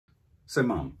So,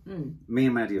 Mum, me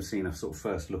and Maddie have seen a sort of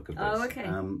first look at this. Oh,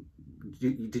 okay.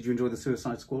 Did you enjoy the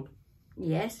Suicide Squad?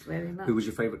 Yes, very much. Who was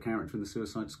your favourite character in the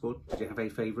Suicide Squad? Did you have a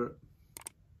favourite?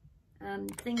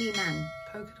 Thingy Man.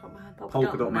 Polka Dot Man.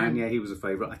 Polka Dot Man, yeah, he was a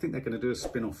favourite. I think they're going to do a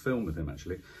spin-off film with him,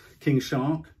 actually. King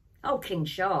Shark. Oh, King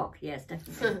Shark, yes,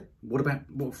 definitely.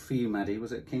 What for you, Maddie?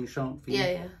 Was it King Shark for you?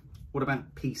 Yeah. What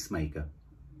about Peacemaker?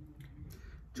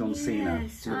 John Cena,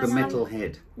 Yes, with the metal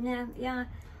head. Yeah.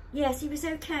 Yes, he was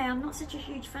okay. I'm not such a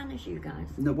huge fan as you guys.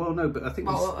 No, well, no, but I think...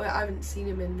 Well, I haven't seen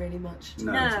him in really much.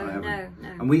 No.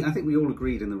 And I think we all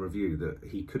agreed in the review that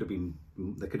he could have been...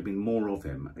 There could have been more of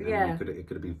him. And it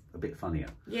could have been a bit funnier.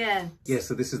 Yeah. Yeah,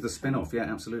 so this is the spin-off. Yeah,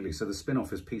 absolutely. So the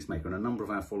spin-off is Peacemaker, and a number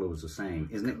of our followers are saying,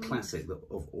 isn't it classic that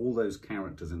of all those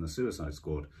characters in the Suicide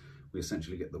Squad, we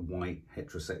essentially get the white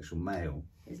heterosexual male?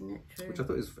 Isn't it true? Which I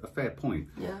thought is a fair point.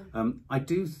 Yeah. I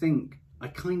do think... I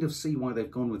kind of see why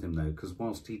they've gone with him though, because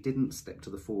whilst he didn't step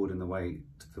to the front in the way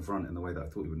that I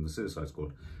thought he would in the Suicide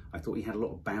Squad, I thought he had a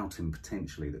lot about him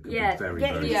potentially that could be very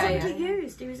he was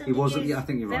underused. He was underused. I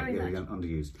think you're right. Yeah,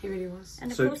 underused. He really was.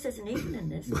 And of course, there's an eagle in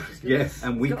this. Yeah,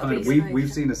 and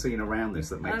we've seen a scene around this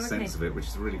that makes sense of it, which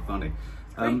is really funny.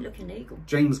 Great looking eagle.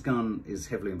 James Gunn is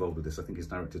heavily involved with this. I think he's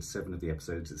directed 7 of the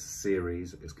episodes. It's a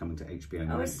series. It's coming to HBO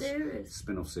Max. Oh, a series.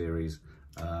 Spin-off series.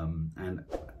 And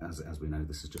as we know,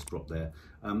 this has just dropped there.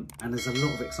 And there's a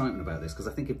lot of excitement about this because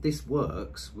I think if this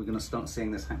works, we're going to start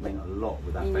seeing this happening a lot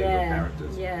with our favourite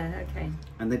characters. Yeah, okay.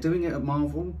 And they're doing it at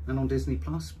Marvel and on Disney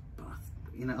Plus. But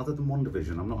you know, other than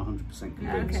WandaVision, I'm not 100%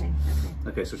 convinced.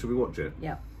 Okay, so should we watch it?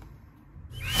 Yeah.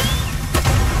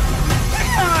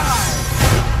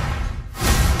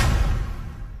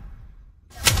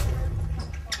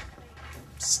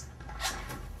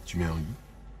 Jamil,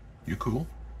 you cool?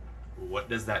 What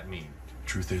does that mean?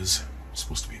 Truth is, you're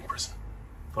supposed to be in prison.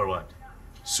 For what?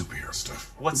 Superhero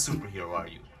stuff. What superhero are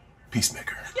you?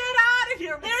 Peacemaker. Get out of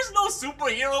here! There's no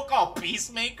superhero called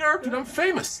Peacemaker! Dude, I'm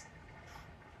famous.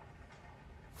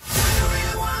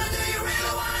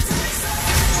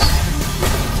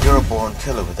 You're a born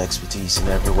killer with expertise in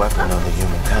every weapon known to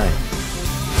humankind.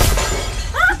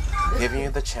 Giving you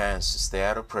the chance to stay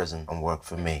out of prison and work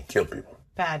for me. Kill people.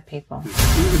 Bad people.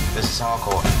 This is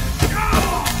hardcore.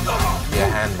 You're a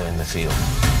handler in the field.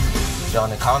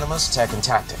 John Economist, Tech and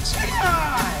Tactics.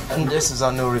 And this is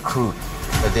our new recruit,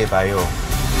 Adebayo.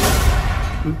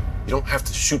 You don't have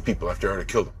to shoot people after you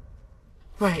already killed them.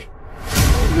 Right.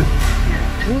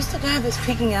 Who's the guy that's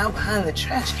peeking out behind the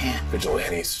trash can?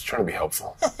 Vigilantes, trying to be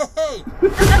helpful.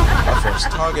 Our first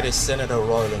target is Senator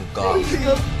Royland Goff.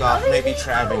 Goff may be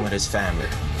traveling with his family.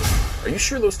 Are you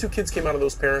sure those 2 kids came out of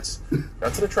those parents?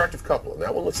 That's an attractive couple, and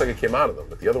that one looks like it came out of them,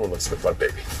 but the other one looks like a butt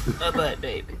baby. A butt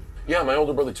baby. Yeah, my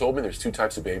older brother told me there's 2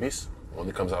 types of babies. One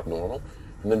that comes out normal,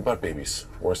 and then butt babies.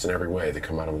 Worse in every way, they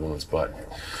come out of a woman's butt.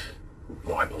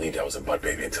 Well, I believed I was a butt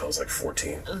baby until I was like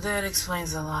 14. That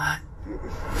explains a lot.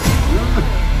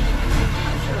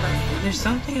 There's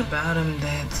something about him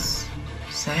that's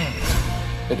sad.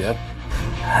 Hey, Dad.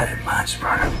 I didn't mind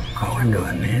Sparta going to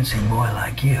a dancing boy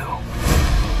like you.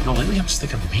 No, lately I'm just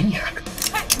thinking of a maniac.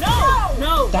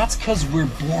 No! That's because we're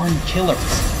born killers.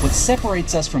 What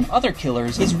separates us from other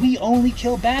killers is we only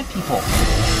kill bad people.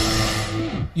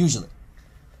 Usually.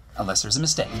 Unless there's a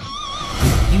mistake.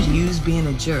 You use being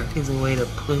a jerk as a way to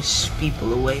push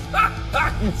people away.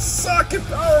 You suck at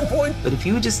PowerPoint! But if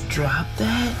you would just drop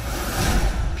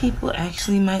that, people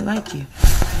actually might like you.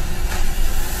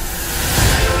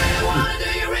 Do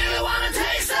you really want to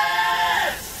taste it?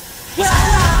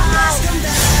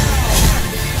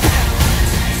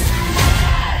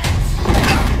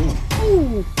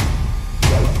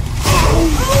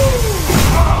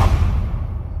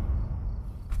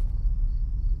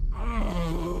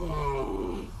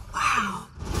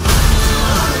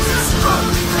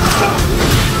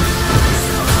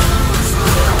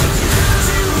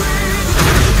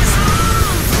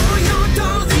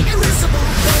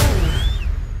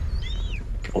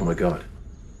 Oh my God.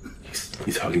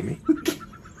 He's hugging me.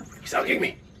 He's hugging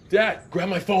me. Dad, grab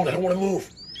my phone. I don't want to move.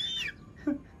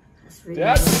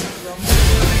 Dad?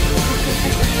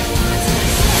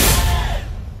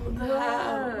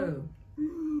 Wow.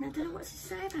 I don't know what to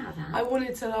say about that. I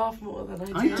wanted to laugh more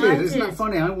than I I did. did. Isn't that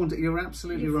funny? You're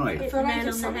absolutely right. I feel like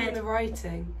it's something in the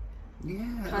writing.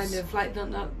 Yeah. Kind of like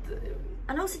not.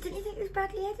 And also, didn't you think it was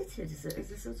badly edited as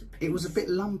a sort of piece? It was a bit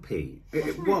lumpy.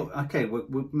 Well, okay,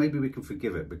 maybe we can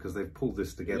forgive it because they've pulled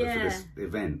this together for this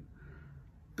event.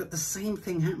 But the same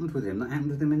thing happened with him that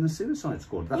happened with him in the Suicide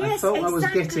Squad. That I felt I was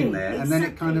getting there, and then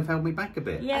it kind of held me back a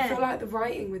bit. I feel like the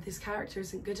writing with his character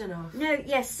isn't good enough. No,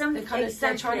 yes,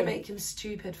 They're trying to make him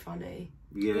stupid funny.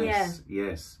 Yes,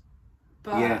 yes.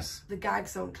 but the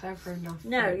gags aren't clever enough.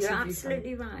 No, you're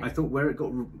absolutely right. I thought where it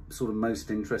got sort of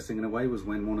most interesting in a way was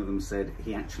when one of them said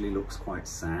he actually looks quite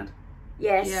sad.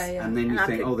 Yes. And then you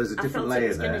think, oh, there's a different layer there.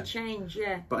 I thought it was going to change,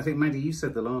 But I think, Maddie, you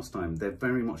said the last time, they're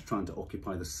very much trying to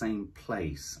occupy the same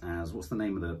place as, what's the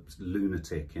name of the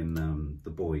lunatic in The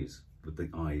Boys? With the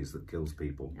eyes that kills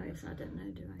people. Oh, yes, I don't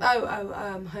know, do I?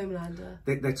 Homelander.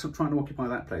 They're trying to occupy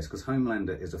that place because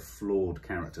Homelander is a flawed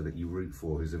character that you root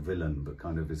for, who's a villain, but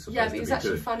kind of is supposed to be good. Yeah, but it's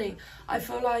actually funny. I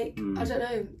feel like, I don't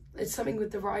know, it's something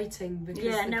with the writing because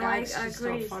the gags I just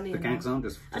agree. aren't funny enough. Gags aren't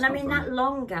just and I mean, that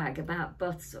long gag about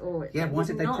butts, why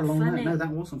did they prolong that? No, that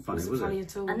wasn't funny, was funny it?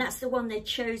 At all. And that's the one they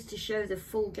chose to show the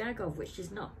full gag of, which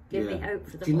does not give me hope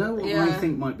for the Do you know what thing. I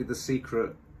think might be the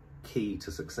secret key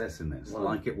to success in this?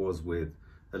 Like it was with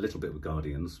a little bit with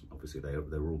Guardians, obviously they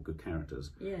were all good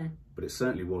characters. Yeah. But it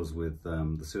certainly was with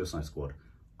the Suicide Squad.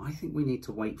 I think we need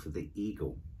to wait for the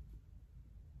Eagle.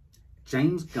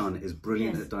 James Gunn is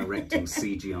brilliant at directing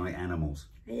CGI animals.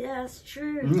 Yeah, that's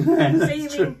true. So you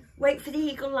mean wait for the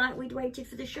eagle like we'd waited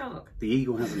for the shark? The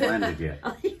eagle hasn't landed yet.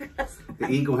 The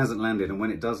eagle hasn't landed, and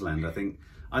when it does land, I think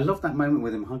I love that moment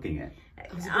with him hugging it.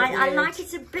 I like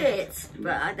it a bit,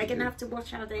 but they're going to have to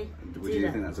watch how they do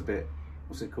you think that's a bit?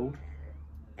 What's it called?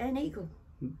 An eagle.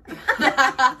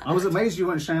 I was amazed you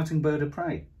weren't shouting bird of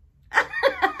prey.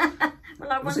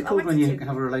 Well, what's it called when you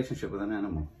have a relationship with an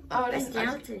animal?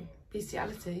 Bestiality.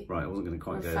 Bestiality. Right, I wasn't going to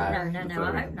quite go there. No,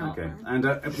 I hope not. Okay, and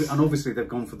obviously they've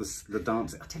gone for the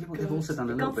dancing. I tell you what, they've also done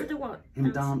a little bit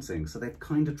him dancing. So they've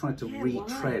kind of tried to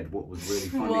retread what was really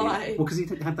funny. Why? Well, because he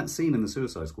had that scene in the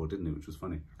Suicide Squad, didn't he? Which was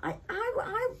funny. I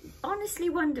honestly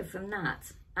wonder from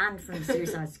that and from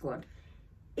Suicide Squad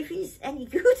if he's any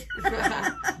good.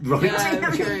 Right.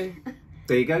 Yeah, true.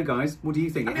 There you go, guys. What do you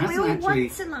think? I mean, we all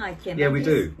want to like him. Yeah, we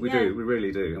do. We do. We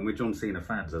really do. And we're John Cena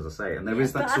fans, as I say. And there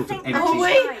is that sort of empty...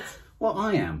 Right. Well,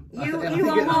 I am. You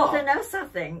are more than us, I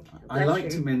think. I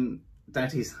liked him in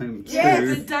Daddy's Home too.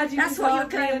 Yeah, that's what you're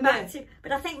going back to.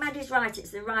 But I think Maddie's right.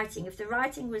 It's the writing. If the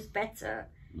writing was better,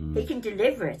 he can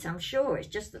deliver it, I'm sure. It's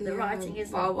just that the writing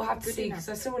isn't. Well, we'll have to see because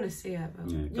I still want to see it.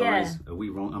 But... Guys, are we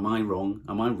wrong? Am I wrong?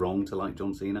 Am I wrong to like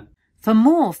John Cena? For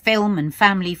more film and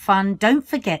family fun, don't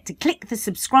forget to click the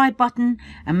subscribe button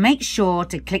and make sure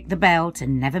to click the bell to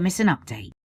never miss an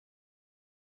update.